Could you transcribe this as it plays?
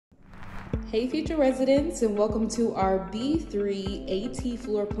Hey future residents, and welcome to our B3 AT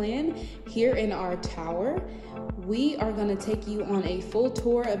floor plan here in our tower. We are going to take you on a full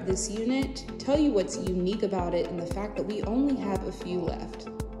tour of this unit, tell you what's unique about it, and the fact that we only have a few left.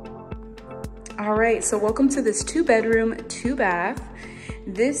 All right, so welcome to this 2-bedroom, 2-bath.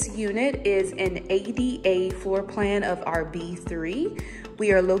 This unit is an ADA floor plan of our B3.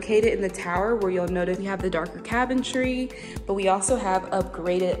 We are located in the tower where you'll notice we have the darker cabinetry, but we also have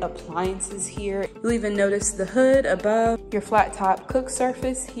upgraded appliances here. You'll even notice the hood above, your flat top cook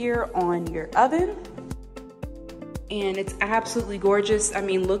surface here on your oven. And it's absolutely gorgeous. I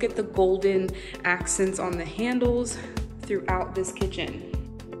mean, look at the golden accents on the handles throughout this kitchen.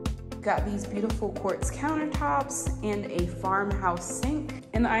 Got these beautiful quartz countertops and a farmhouse sink.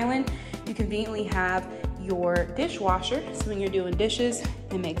 In the island, you conveniently have your dishwasher, so when you're doing dishes,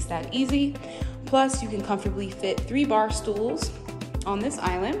 it makes that easy. Plus, you can comfortably fit 3 bar stools on this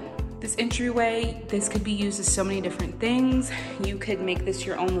island. This entryway, this could be used as so many different things. You could make this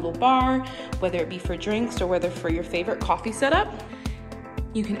your own little bar, whether it be for drinks or whether for your favorite coffee setup.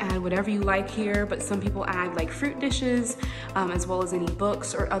 You can add whatever you like here, but some people add like fruit dishes, as well as any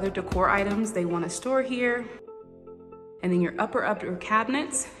books or other decor items they want to store here. And then your upper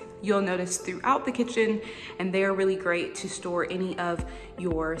cabinets, you'll notice throughout the kitchen, and they are really great to store any of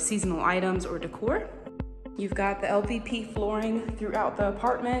your seasonal items or decor. You've got the LVP flooring throughout the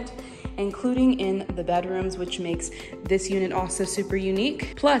apartment, including in the bedrooms, which makes this unit also super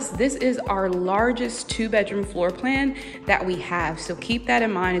unique. Plus, this is our largest 2-bedroom floor plan that we have, so keep that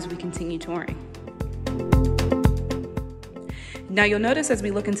in mind as we continue touring. Now you'll notice as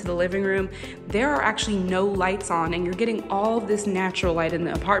we look into the living room, there are actually no lights on, and you're getting all of this natural light in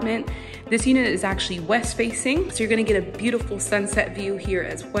the apartment. This unit is actually west facing, so you're gonna get a beautiful sunset view here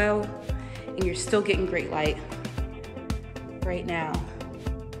as well, and you're still getting great light right now.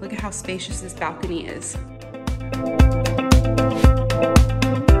 Look at how spacious this balcony is.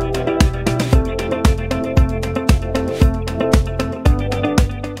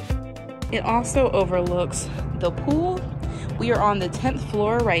 It also overlooks the pool. We are on the 10th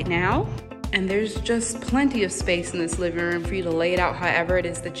floor right now, and there's just plenty of space in this living room for you to lay it out however it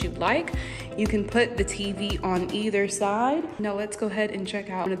is that you'd like. You can put the TV on either side. Now let's go ahead and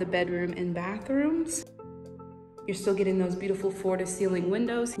check out one of the bedroom and bathrooms. You're still getting those beautiful floor-to-ceiling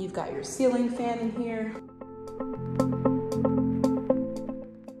windows. You've got your ceiling fan in here.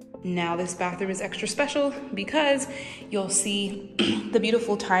 Now this bathroom is extra special because you'll see the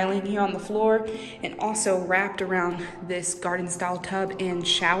beautiful tiling here on the floor, and also wrapped around this garden style tub and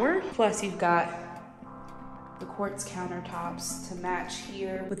shower. Plus you've got the quartz countertops to match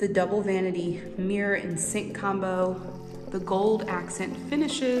here with the double vanity mirror and sink combo, the gold accent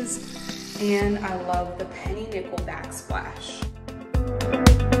finishes, and I love the penny nickel backsplash.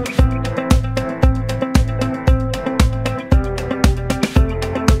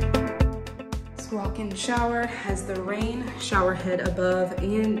 Walk-in shower has the rain shower head above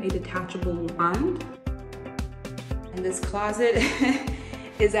and a detachable wand. And this closet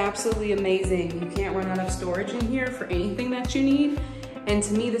is absolutely amazing. You can't run out of storage in here for anything that you need. And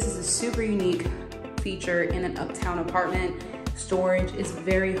to me, this is a super unique feature in an uptown apartment. Storage is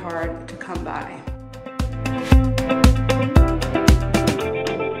very hard to come by.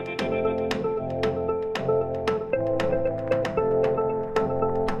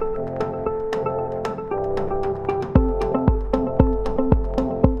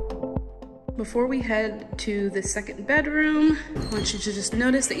 Before we head to the 2nd bedroom, I want you to just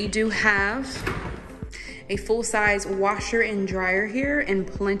notice that you do have a full-size washer and dryer here and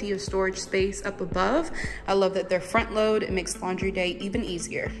plenty of storage space up above. I love that they're front load. It makes laundry day even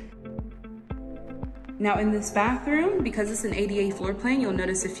easier. Now in this bathroom, because it's an ADA floor plan, you'll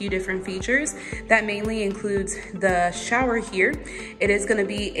notice a few different features. That mainly includes the shower here. It is gonna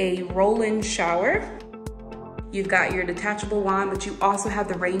be a roll-in shower. You've got your detachable wand, but you also have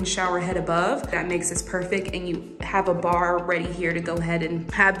the rain shower head above. That makes this perfect, and you have a bar ready here to go ahead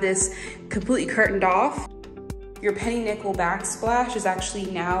and have this completely curtained off. Your penny nickel backsplash is actually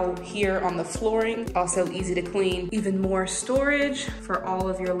now here on the flooring. Also easy to clean. Even more storage for all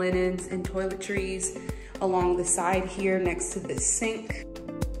of your linens and toiletries along the side here next to this sink.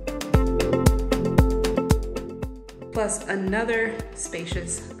 Plus another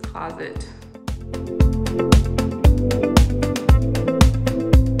spacious closet.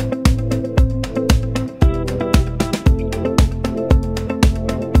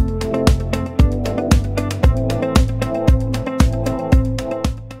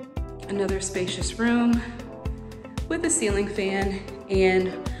 Spacious room with a ceiling fan,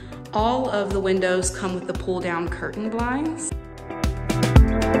 and all of the windows come with the pull down curtain blinds.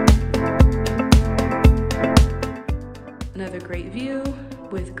 great view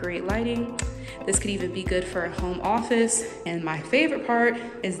with great lighting. This could even be good for a home office. And my favorite part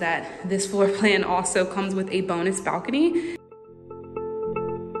is that this floor plan also comes with a bonus balcony.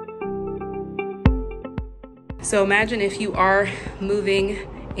 So imagine if you are moving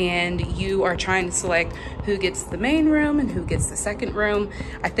and you are trying to select who gets the main room and who gets the second room.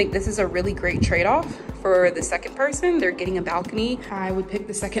 I think this is a really great trade-off for the second person. They're getting a balcony. I would pick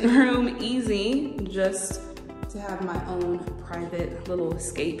the second room easy, just to have my own private little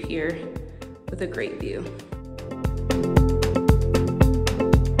escape here with a great view.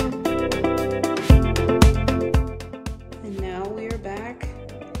 And now we're back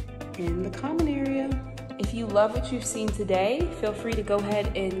in the common area. If you love what you've seen today, feel free to go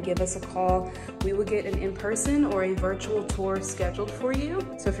ahead and give us a call. We will get an in-person or a virtual tour scheduled for you.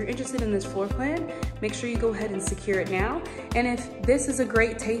 So if you're interested in this floor plan, make sure you go ahead and secure it now. And if this is a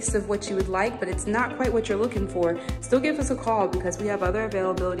great taste of what you would like, but it's not quite what you're looking for, still give us a call because we have other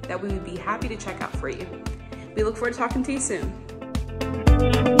availability that we would be happy to check out for you. We look forward to talking to you soon.